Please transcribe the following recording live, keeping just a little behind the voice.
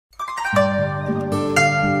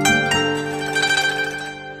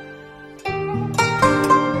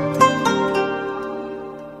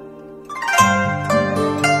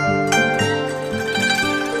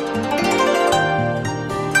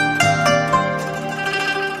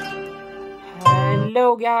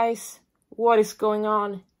Yo guys, what is going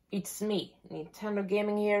on? It's me, Nintendo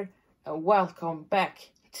Gaming here, and welcome back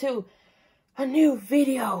to a new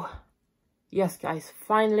video. Yes guys,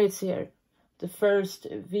 finally it's here. The first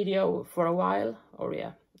video for a while, or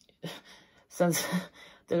yeah, since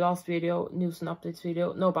the last video, news and updates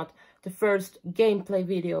video. No, but the first gameplay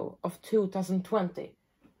video of 2020.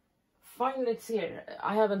 Finally it's here.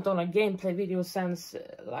 I haven't done a gameplay video since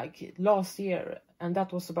like last year, and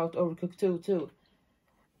that was about Overcooked 2 too.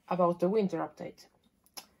 About the winter update.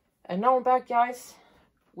 And now I'm back guys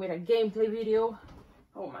with a gameplay video.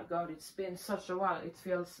 Oh my god, it's been such a while. It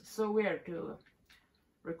feels so weird to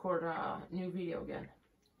record a new video again.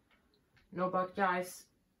 No, but guys,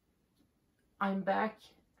 I'm back,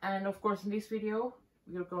 and of course in this video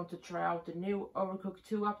we're going to try out the new Overcooked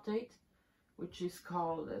 2 update, which is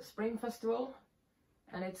called the Spring Festival,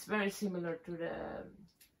 and it's very similar to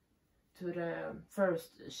the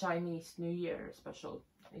first Chinese New Year special.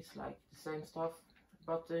 It's like the same stuff,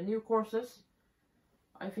 but the new courses,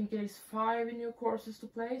 I think it is 5 new courses to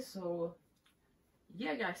play, so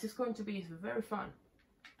yeah guys, it's going to be very fun.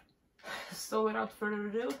 So without further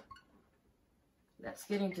ado, let's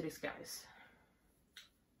get into this guys.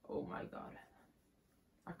 Oh my god,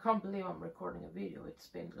 I can't believe I'm recording a video. It's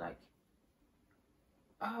been like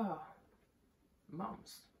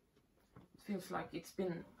months. It feels like it's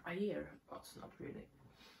been a year, but it's not really.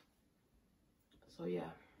 So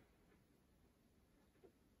yeah.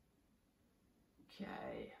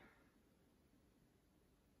 Okay.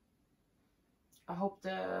 I hope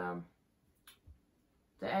the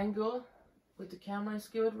angle with the camera is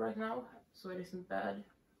good right now, so it isn't bad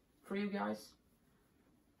for you guys.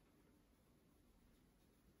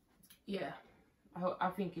 Yeah, I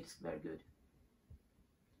think it's very good.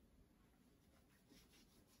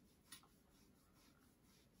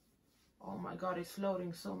 Oh my god, it's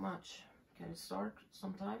loading so much. Can it start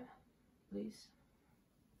sometime, please?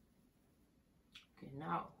 Okay,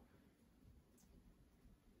 now.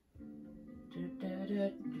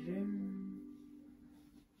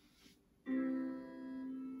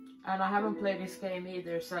 And I haven't played this game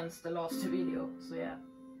either since the last video, so yeah.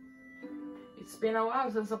 It's been a while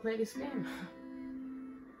since I played this game.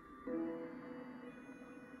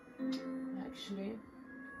 Actually.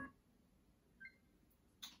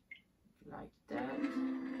 Like that.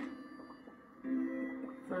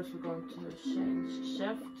 First we're going to change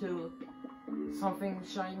chef to something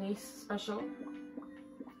Chinese special.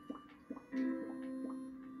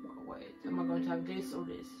 Oh, wait, am I going to have this or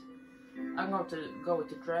this? I'm going to go with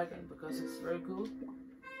the dragon because it's very cool.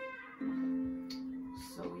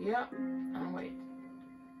 So yeah, and wait.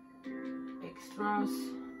 Extras.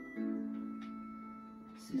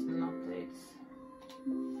 Season updates.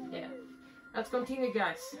 Yeah. Let's continue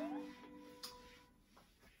guys.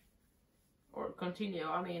 Or continue,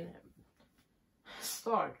 I mean,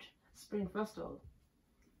 start Spring Festival.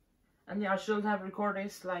 And yeah, I should have recorded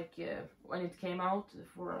this like when it came out,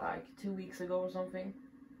 for like 2 weeks ago or something.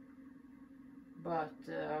 But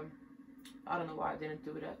I don't know why I didn't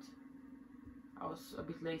do that. I was a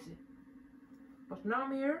bit lazy. But now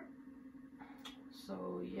I'm here.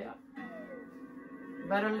 So yeah.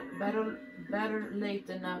 Better late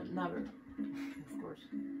than never. Of course.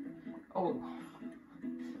 Oh.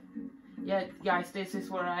 Yeah, guys, this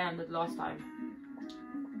is where I ended last time.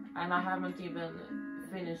 And I haven't even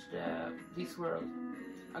finished this world.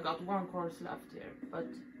 I got one course left here, but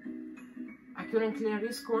I couldn't clear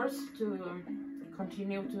this course to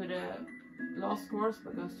continue to the last course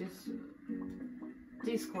because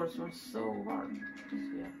this course was so hard. So,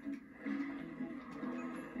 yeah.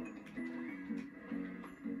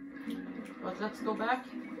 But let's go back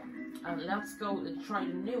and let's go and try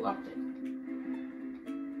the new update.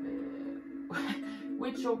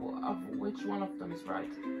 Which one of them is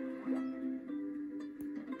right?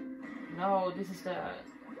 No, this is the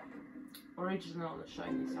original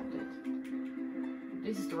Chinese update.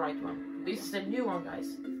 This is the right one. This is the new one,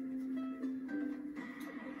 guys.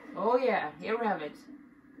 Oh yeah, here we have it.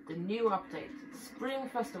 The new update, Spring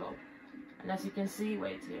Festival. And as you can see,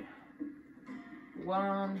 wait here.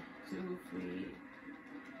 1, 2, 3,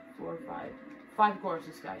 4, 5. 5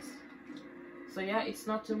 courses, guys. So yeah, it's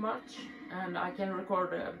not too much, and I can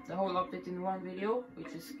record the whole update in one video,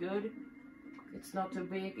 which is good. It's not too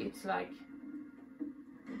big, it's like,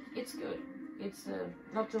 it's good. It's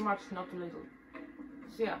not too much, not too little.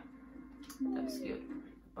 So yeah, that's good.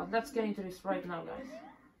 But let's get into this right now, guys.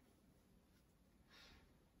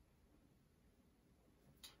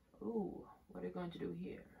 Ooh, what are you going to do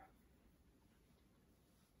here?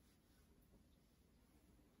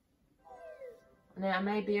 Now I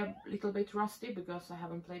may be a little bit rusty because I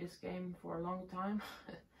haven't played this game for a long time.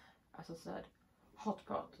 As I said, hot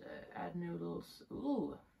pot, add noodles.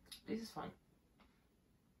 Ooh, this is fun.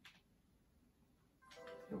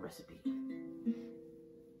 Your recipe.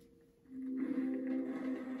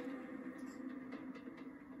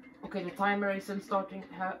 Okay, the timer isn't starting,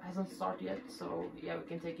 hasn't started yet, so yeah, we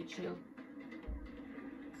can take it chill.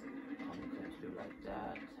 I'm going to do like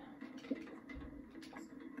that.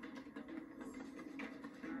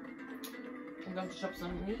 I'm going to chop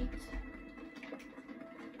some meat.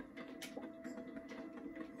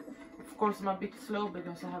 Of course, I'm a bit slow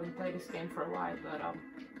because I haven't played this game for a while, but I'm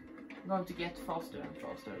going to get faster and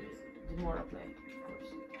faster the more I play, of course.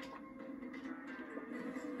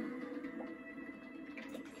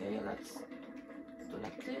 Okay, let's do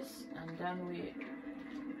like this, and then we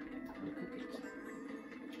cook it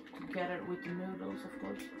together with the noodles, of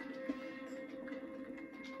course.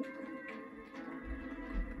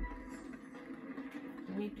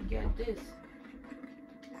 We need to get this.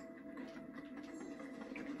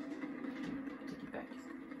 Take it back.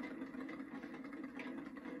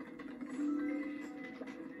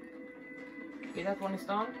 Okay, that one is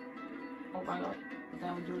done. Oh my god.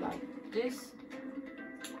 Then we do like this.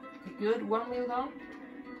 Okay, good, one meal done.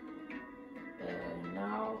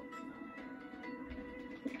 Now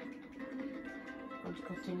I'm going to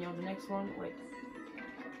continue on the next one. Wait.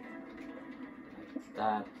 Like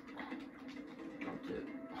that.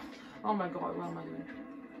 Oh my god, what am I doing?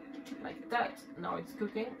 Like that. Now it's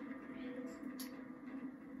cooking.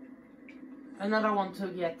 And then I want to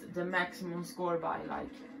get the maximum score by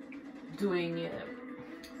like doing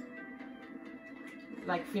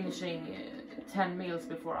like finishing 10 meals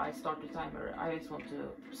before I start the timer. I just want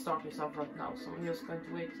to start this off right now, so I'm just going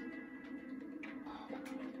to wait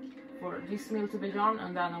for this meal to be done,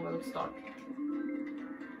 and then I will start.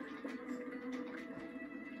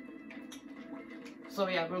 So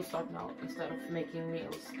yeah, we'll start now instead of making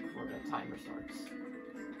meals before the timer starts.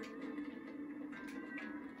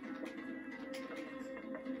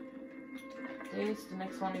 The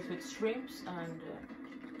next one is with shrimps and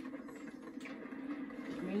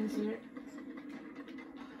greens here.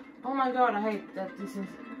 Oh my god, I hate that this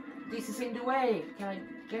is in the way. Can I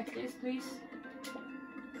get this, please?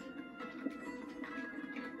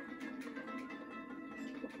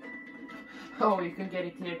 Oh, you can get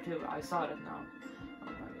it here too. I saw it now. Oh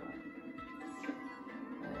my god.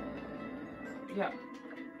 Yeah.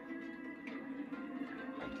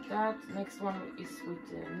 Like that. Next one is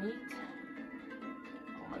with meat.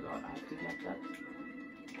 Oh my god, I have to get that.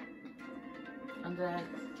 And then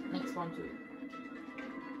next one too.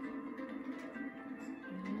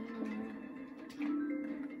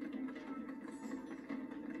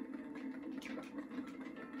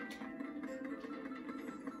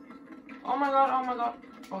 Oh my god, oh my god.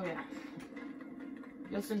 Oh yeah.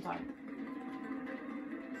 Just in time.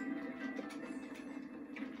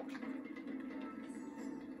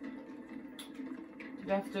 Do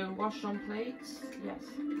we have to wash some plates? Yes,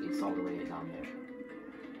 it's all the way down here.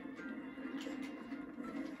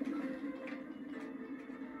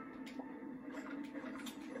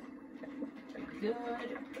 Good.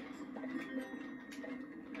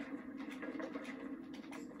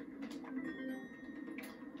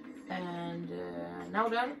 And now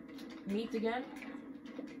then, meat again.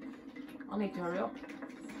 I need to hurry up.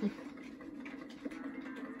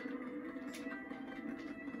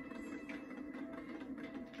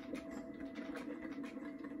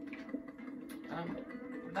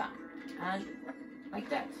 That and like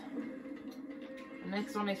that. The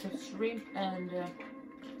next one is with shrimp and this.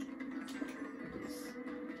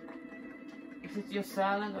 Is it just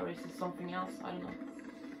salad or is it something else? I don't know.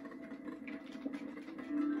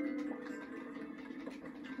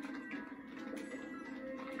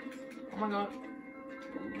 Oh my god.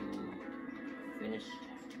 Finished.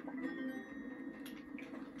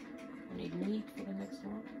 I need meat for the next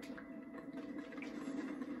one.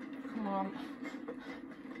 Come on.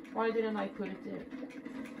 Why didn't I put it there?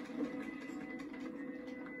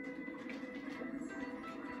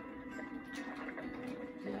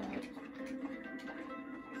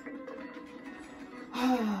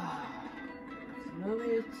 Let's move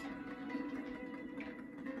it.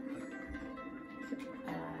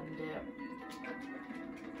 And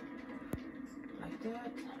like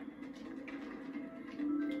that.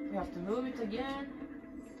 We have to move it again.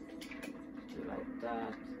 Do like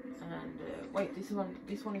that. And wait, this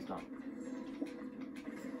one is done.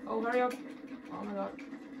 Oh, hurry up! Oh my god.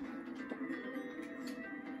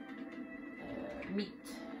 Meat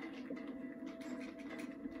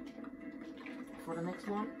for the next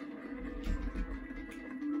one.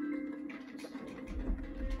 So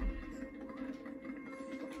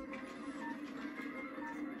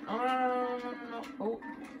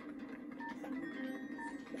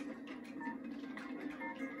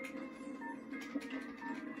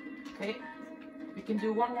can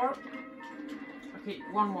do one more. Okay,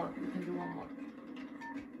 one more. We can do one more.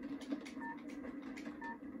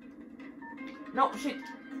 No, shit.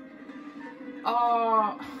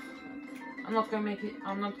 Oh, I'm not gonna make it.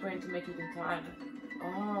 I'm not going to make it in time.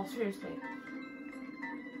 Oh, seriously.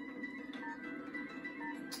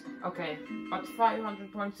 Okay, but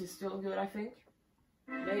 500 points is still good, I think.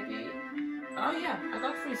 Maybe. Oh yeah, I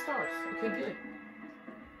got 3 stars. Okay, good.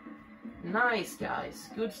 Nice, guys.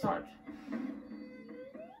 Good start.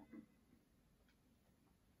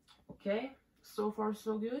 Okay, so far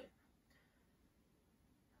so good.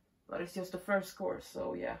 But it's just the first course,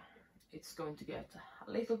 so yeah, it's going to get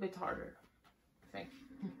a little bit harder, I think.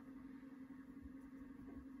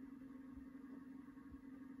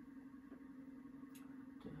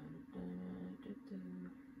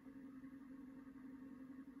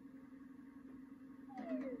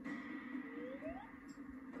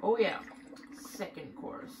 Oh yeah, second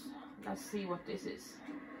course. Let's see what this is.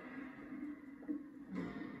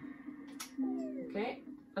 Okay,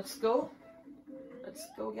 let's go. Let's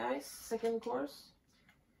go, guys. Second course.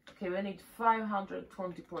 Okay, we need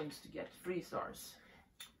 520 points to get 3 stars.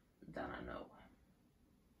 Then I know.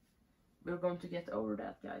 We're going to get over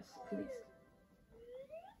that, guys, please.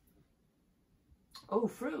 Oh,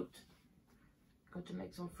 fruit. Going to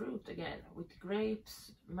make some fruit again with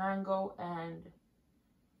grapes, mango, and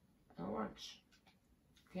an orange.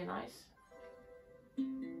 Okay, nice.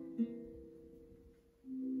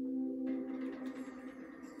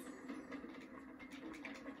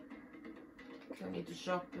 Okay, I need to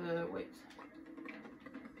shop, wait.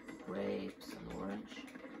 Grapes and orange.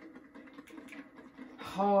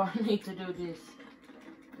 Oh, I need to do this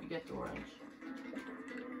to get the orange.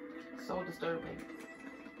 So disturbing.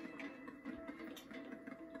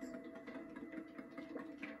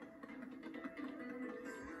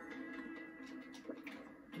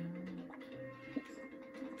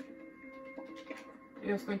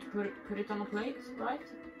 You're just going to put it on a plate, right?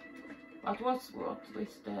 But what's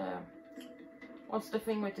the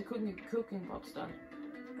thing with the cooking pots then?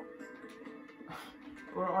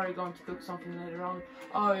 Or are you going to cook something later on?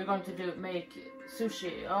 Oh, you're going to make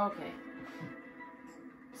sushi. Okay.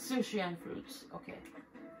 Sushi and fruits. Okay.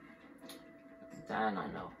 Then I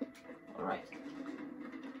know. Alright.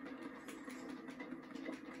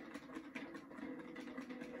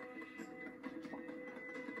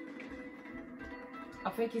 I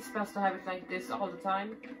think it's best to have it like this all the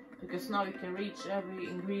time, because now you can reach every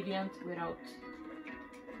ingredient without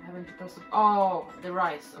having to press it. Oh, the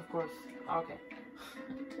rice, of course. Okay.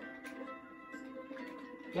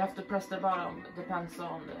 You have to press the bottom, depends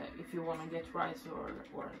on if you want to get rice or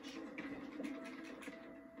orange. Okay.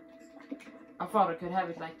 I thought I could have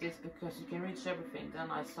it like this because you can reach everything. Then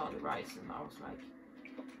I saw the rice and I was like,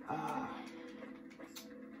 oh.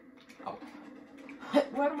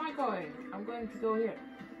 Where am I going? I'm going to go here.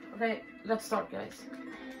 Okay, let's start, guys.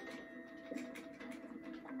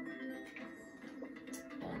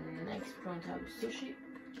 And next we're going to have sushi.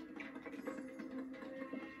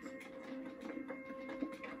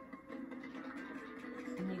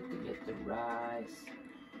 Need to get the rice.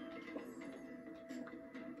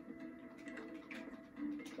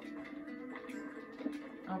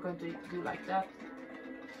 I'm going to do like that.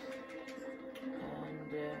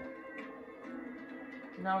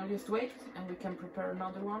 And now just wait and we can prepare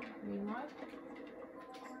another one meanwhile.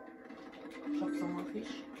 Chop some more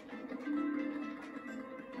fish.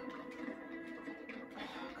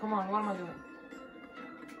 Come on, what am I doing?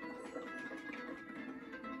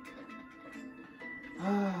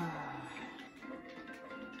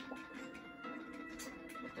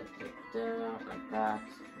 Like that.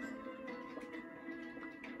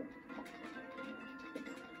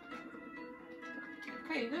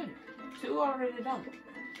 Okay, good. 2 already done.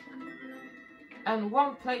 And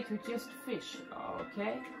 1 plate with just fish.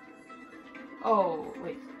 Okay. Oh,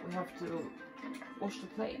 wait. We have to wash the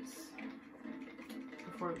plates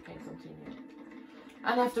before we can continue.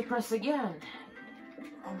 And I have to press again.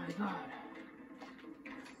 Oh my god.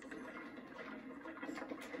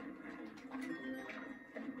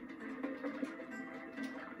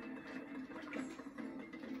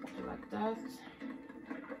 Like that.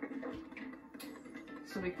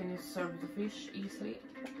 So we can just serve the fish easily.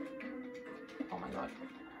 Oh my god.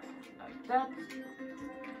 Like that.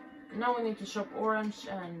 Now we need to chop orange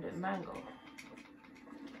and mango.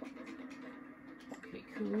 Okay,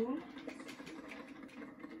 cool.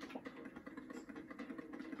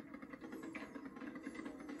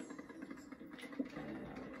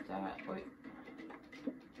 Like that. Wait.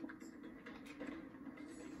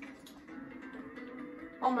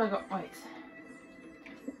 Oh my god, wait.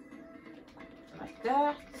 Like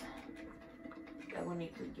that. Then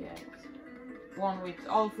get one with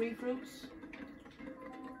all 3 fruits.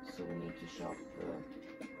 So we need to shop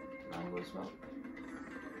mango as well.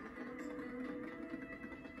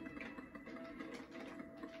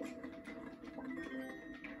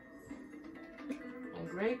 And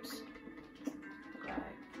grapes.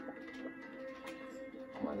 Right.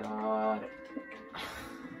 Oh my god.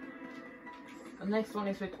 The next one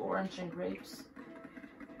is with orange and grapes.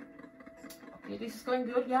 Okay, this is going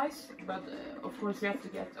good, guys, but of course we have to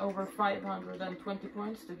get over 520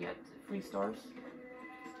 points to get 3 stars.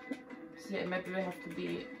 So yeah, maybe we have to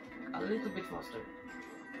be a little bit faster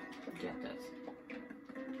to get that.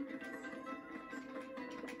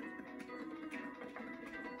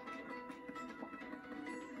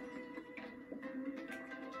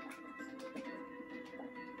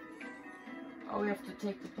 Oh, we have to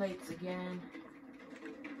take the plates again.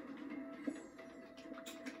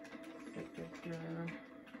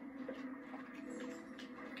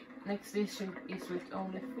 Next dish is with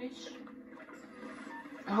only fish.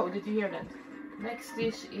 Oh, did you hear that? Next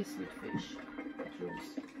dish is with fish.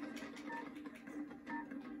 Truce.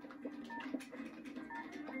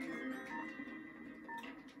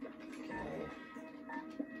 Okay.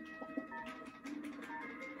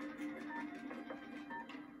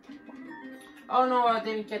 Oh no, I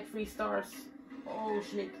didn't get 3 stars. Oh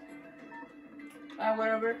shit.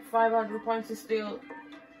 Whatever, 500 points is still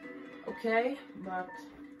okay, but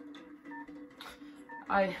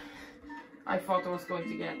I thought I was going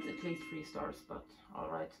to get at least 3 stars, but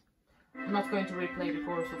alright. I'm not going to replay the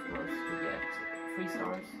course, of course, to get 3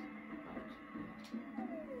 stars.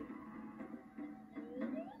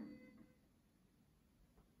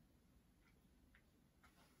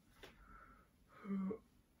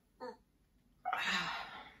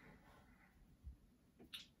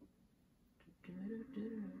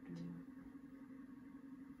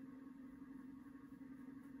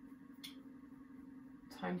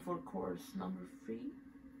 Time for course number 3.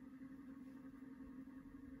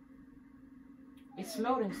 It's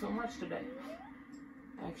loading so much today,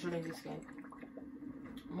 actually, in this game.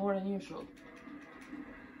 More than usual.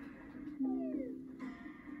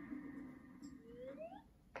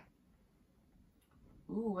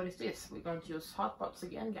 Ooh, what is this? We're going to use hot pots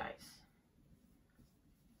again, guys.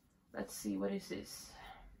 Let's see, what is this?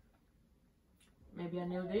 Maybe a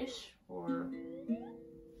new dish, or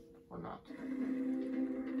not?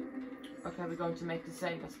 Okay, we're going to make the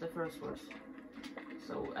same as the first course.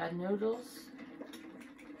 So add noodles,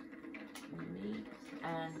 meat,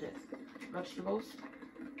 and vegetables.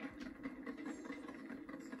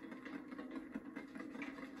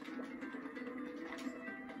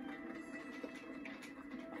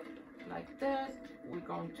 Like that. We're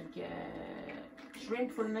going to get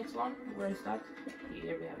shrimp for the next one. Where is that?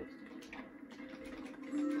 Here we have it.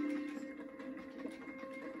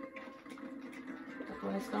 That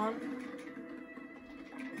one is done.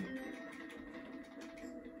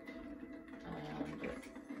 And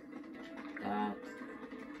that.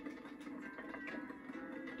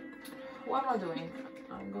 What am I doing?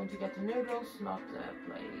 I'm going to get the noodles, not the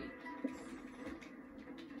plate.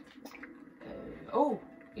 Oh,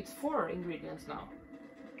 it's 4 ingredients now.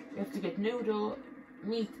 We have to get noodle,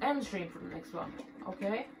 meat, and shrimp for the next one.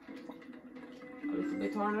 Okay. A little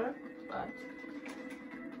bit harder, but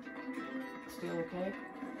still okay.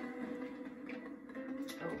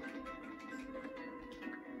 Oh.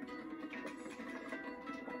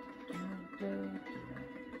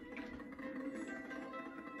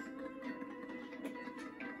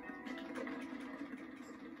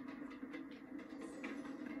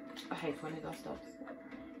 I hate when it does that.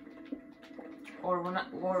 Or when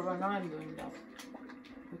I'm doing that.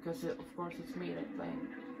 Because of course it's me that's playing.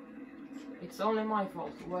 It's only my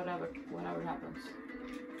fault, whatever happens.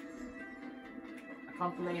 I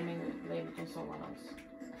can't blame it on someone else.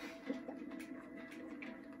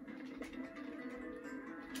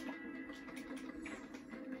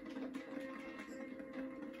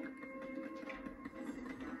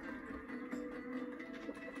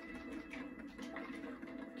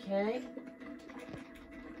 Okay.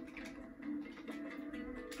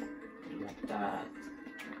 Like that.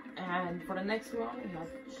 And for the next one, we have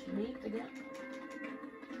meat again.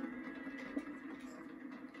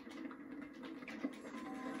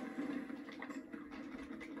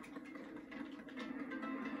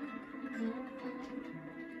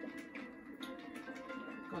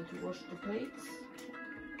 Going to wash the plates.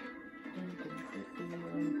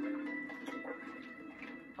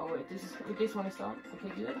 Oh wait, this one is done.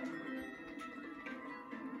 Okay, good.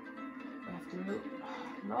 I have to move.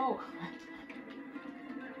 No.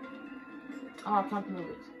 Oh, I can't move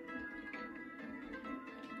it.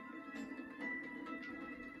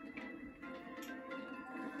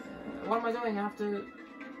 What am I doing? I have to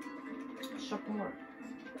chop more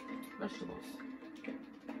vegetables.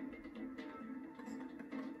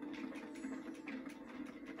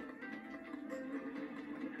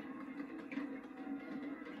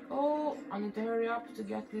 Oh, I need to hurry up to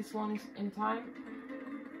get this one in time.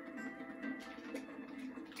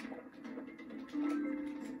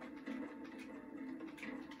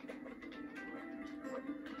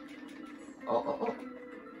 Oh.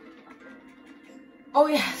 Oh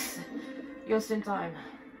yes! Just in time.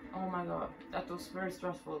 Oh my god, that was very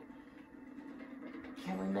stressful.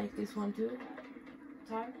 Can we make this one too?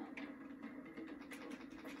 Time?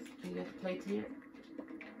 Can you get a plate here?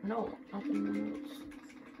 No, not in the noodles.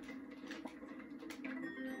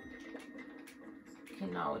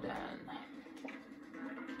 Okay, now then.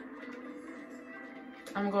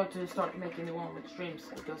 I'm going to start making the one with shrimps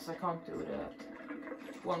because I can't do the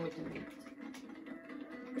one with the meat.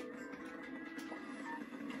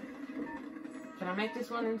 Can I make this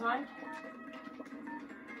one in time?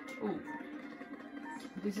 Ooh,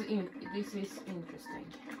 this is interesting.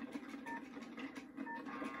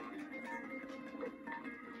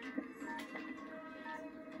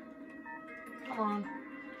 Come on.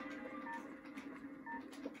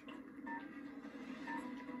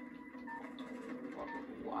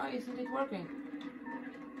 Why isn't it working?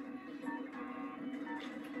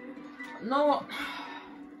 No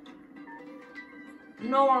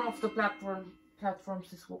one of the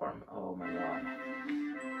platforms is warm. Oh my god.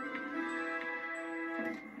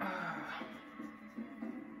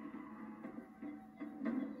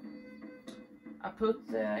 I put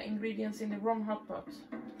the ingredients in the wrong hot pot,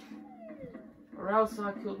 or else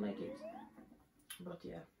I could make it. But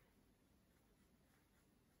yeah,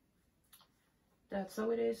 that's how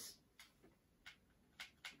it is.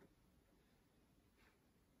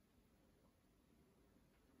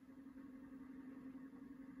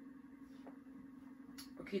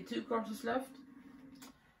 Okay, 2 courses left.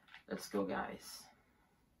 Let's go, guys.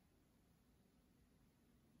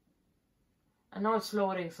 I know it's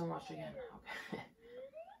loading so much again. Okay.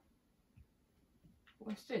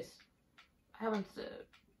 What's this? I haven't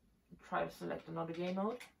tried to select another game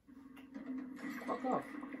mode. Fuck off.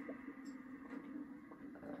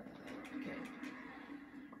 Okay.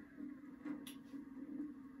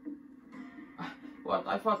 Well,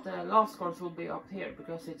 I thought the last course would be up here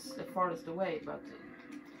because it's the farthest away, but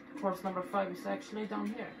course number 5 is actually down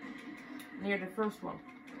here, near the first one.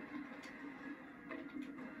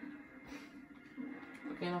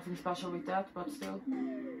 Okay, nothing special with that, but still.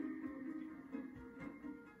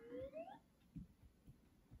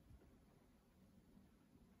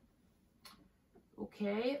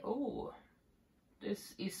 Okay, oh,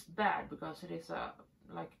 this is bad because it is a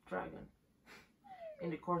like dragon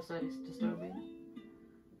in the course that is disturbing.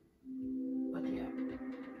 But yeah.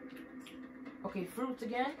 Okay, fruit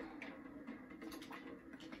again.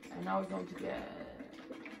 And now we're going to get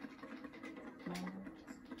mango.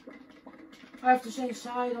 I have to change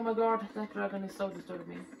side. Oh my god, that dragon is so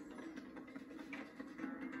disturbing.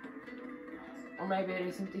 Or maybe it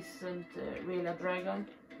isn't really a dragon.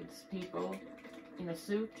 It's people in a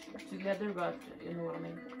suit together, but you know what I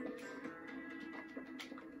mean.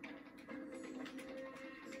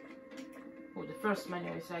 Oh, the first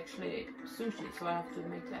menu is actually sushi, so I have to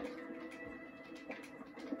make that.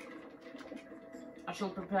 I shall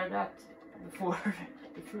prepare that before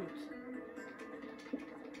the fruit.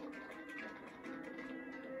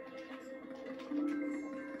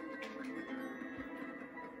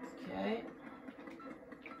 Okay.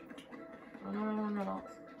 No.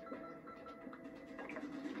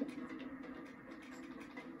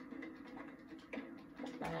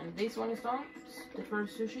 And this one is done. It's the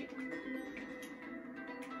first sushi.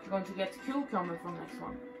 I'm going to get cucumber from next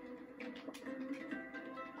one.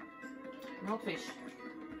 Not fish.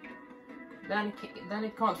 Then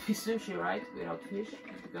it can't be sushi, right? Without fish,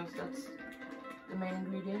 because that's the main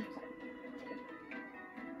ingredient.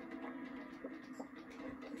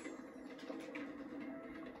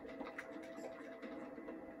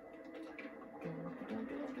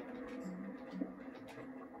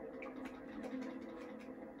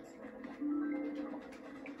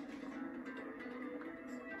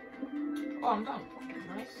 Oh, I'm done.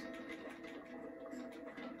 Nice.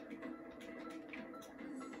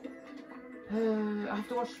 I have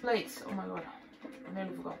to wash plates. Oh my god, I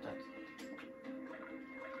nearly forgot that.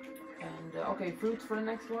 And okay, fruits for the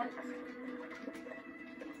next one.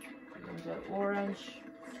 We're going to have orange.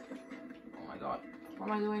 Oh my god, what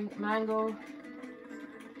am I doing? Mango.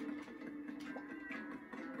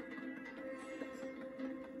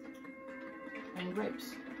 And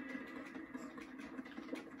grapes.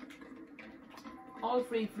 all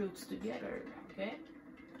 3 fruits together, okay?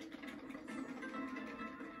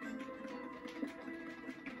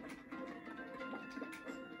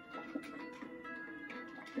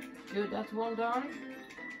 Good, that's one done.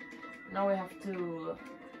 Now we have to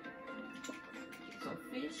get some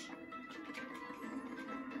fish.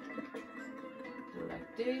 Do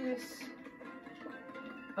like this.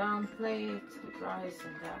 Brown plate with rice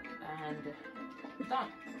and that, and done.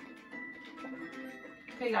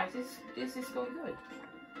 Okay guys, this is going good.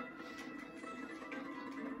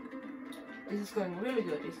 This is going really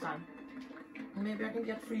good this time. Maybe I can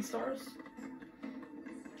get 3 stars.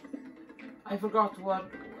 I forgot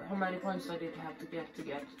how many points I did have to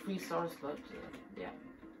get 3 stars, but yeah.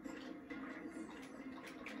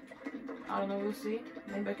 I don't know, we'll see.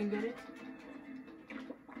 Maybe I can get it.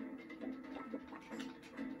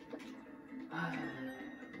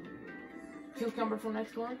 Cucumber for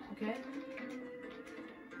next one, okay.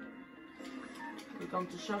 We're going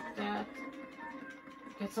to chop that.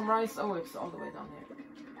 Get some rice. Oh, it's all the way down here.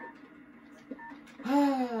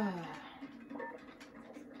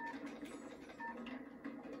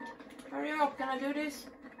 Hurry up, can I do this?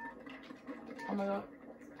 Oh my god.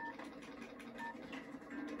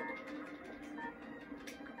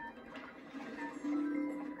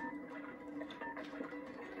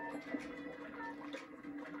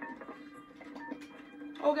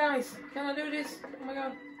 Oh guys, can I do this? Oh my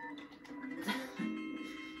god.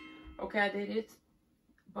 Okay, I did it.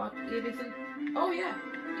 But it isn't... Oh yeah,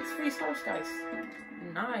 it's 3 stars guys.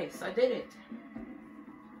 Nice, I did it.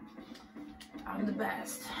 I'm the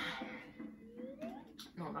best.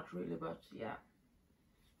 No, not really, but yeah.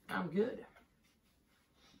 I'm good.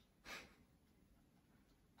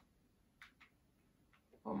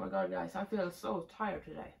 Oh my god guys, I feel so tired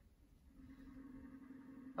today.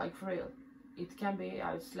 Like for real. It can be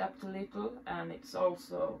I slept a little, and it's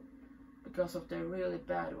also because of the really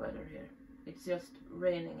bad weather here. It's just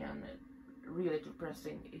raining and really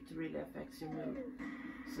depressing. It really affects your mood.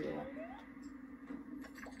 So yeah.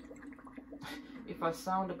 If I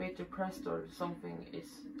sound a bit depressed or something,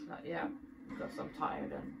 it's yeah, because I'm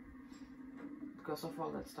tired and because of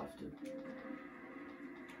all that stuff too.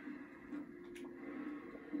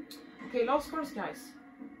 Okay, last course guys.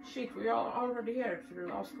 Shit, we are already here for the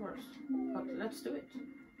last course, but let's do it.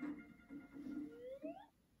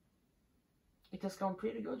 It has gone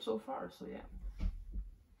pretty good so far, so yeah.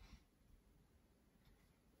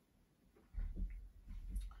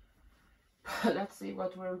 Let's see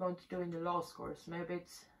what we're going to do in the last course. Maybe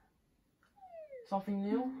it's something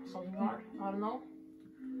new, something hard, I don't know.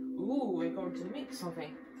 Ooh, we're going to mix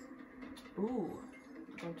something. Ooh,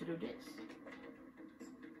 we're going to do this.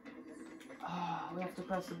 Ah, we have to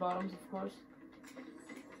press the bottoms, of course.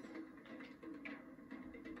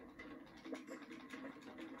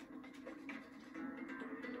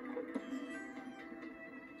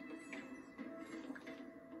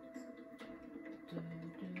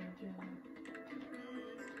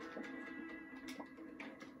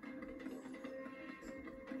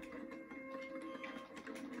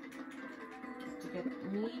 To get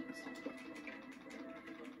meat.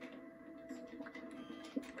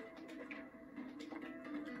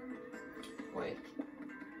 Wait,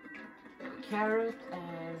 carrot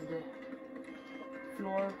and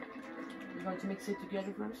flour. We're going to mix it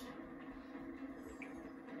together first.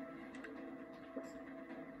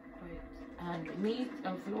 Wait, and meat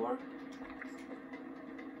and flour.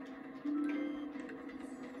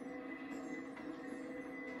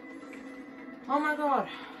 Oh my god,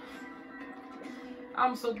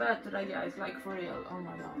 I'm so bad today guys, like for real, oh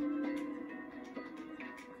my god.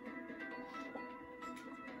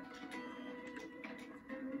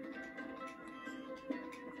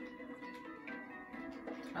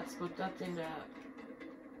 Let's put that in the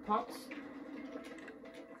pots.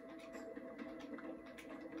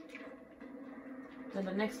 Then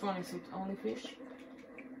the next one is with only fish.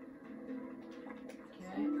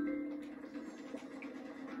 Okay.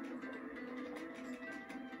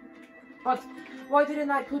 But why didn't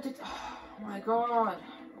I put it? Oh my god,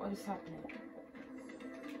 what is happening?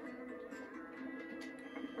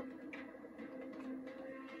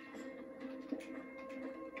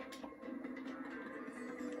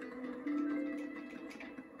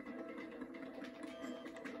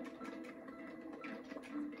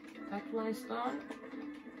 That one is done.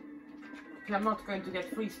 Okay, I'm not going to get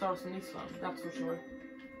 3 stars in this one, that's for sure.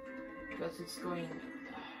 Because it's going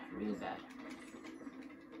really bad.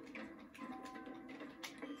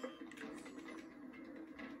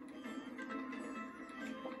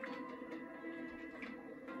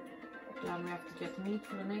 Then we have to get meat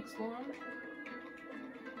for the next one.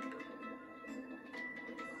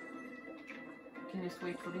 Okay, can just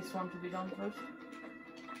wait for this one to be done first.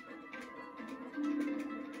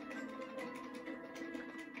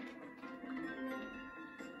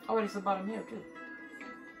 Oh, there's a bottom here too.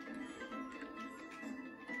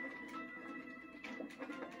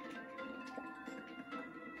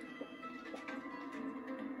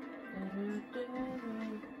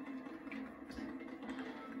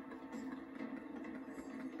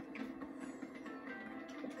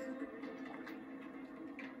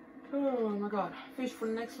 Oh my god, fish for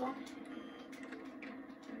the next one.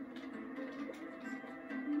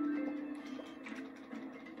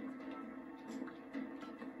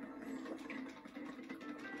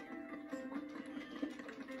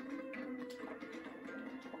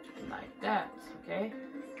 Like that, okay.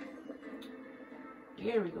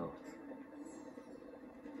 Here we go.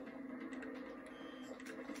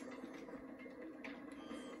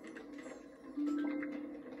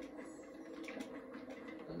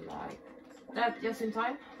 Like that, just in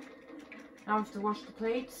time. Now I have to wash the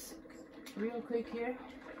plates real quick here.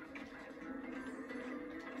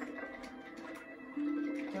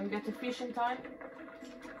 Can we get the fish in time?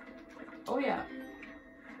 Oh yeah.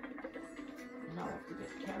 Now I have to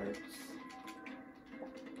get carrots.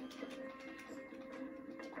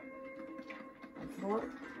 And flour.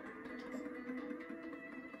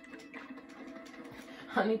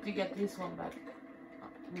 I need to get this one back.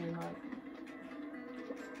 Meanwhile.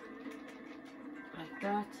 Like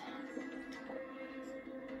that.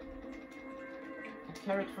 A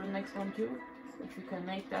carrot for the next one too, if you can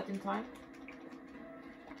make that in time.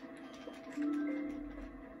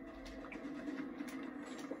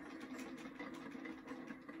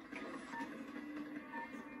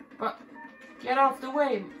 But get off the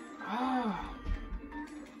way. Oh.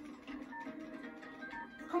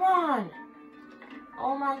 Come on.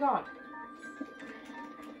 Oh my god.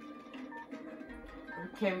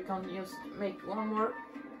 Okay, we can just make one more.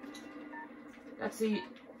 Let's see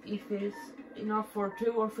if it's enough for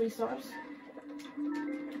 2 or 3 stars.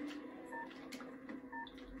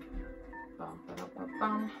 Bum, ba, da, ba,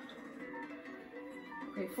 bum.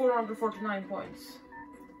 Okay, 449 points.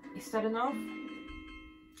 Is that enough?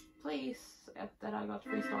 Please, that I got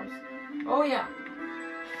 3 stars. Oh yeah.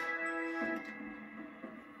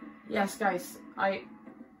 Yes, guys, I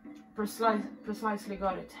precisely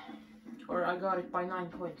got it. Or I got it by 9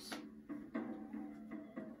 points.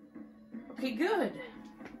 Okay, good.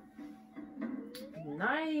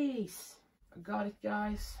 Nice. I got it,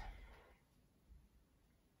 guys.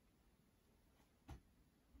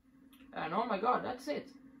 And oh my god, that's it.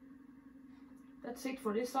 That's it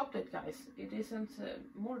for this update, guys. It isn't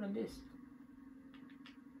more than this.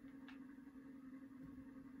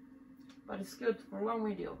 But it's good for one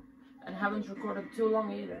video. And haven't recorded too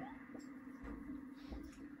long either.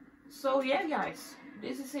 So yeah, guys,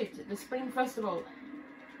 this is it, the Spring Festival.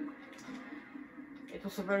 It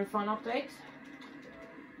was a very fun update,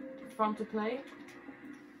 fun to play.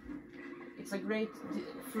 It's a great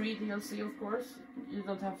free DLC, of course. You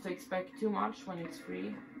don't have to expect too much when it's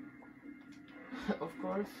free. Of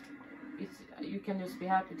course, you can just be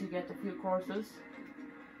happy to get a few courses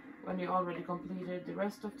when you already completed the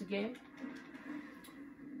rest of the game.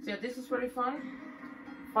 So yeah, this is very fun.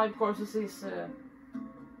 5 courses is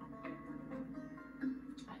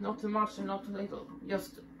not too much and not too little,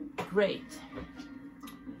 just great.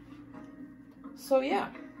 So yeah,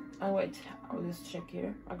 wait, I'll just check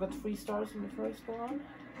here. I got 3 stars on the first one,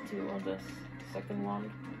 2 on the second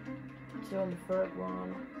one, 2 on the third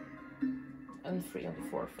one, and 3 on the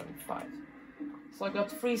fourth and 5. So I got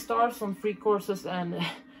 3 stars on 3 courses and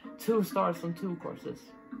 2 stars on 2 courses.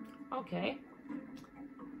 Okay.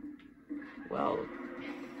 Well,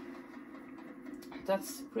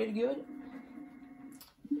 that's pretty good.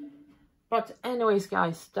 But anyways,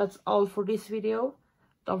 guys, that's all for this video.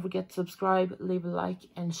 Don't forget to subscribe, leave a like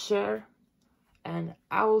and share. And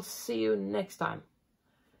I will see you next time.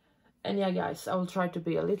 And yeah, guys, I will try to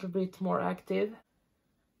be a little bit more active.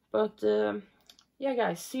 But yeah,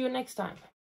 guys, see you next time.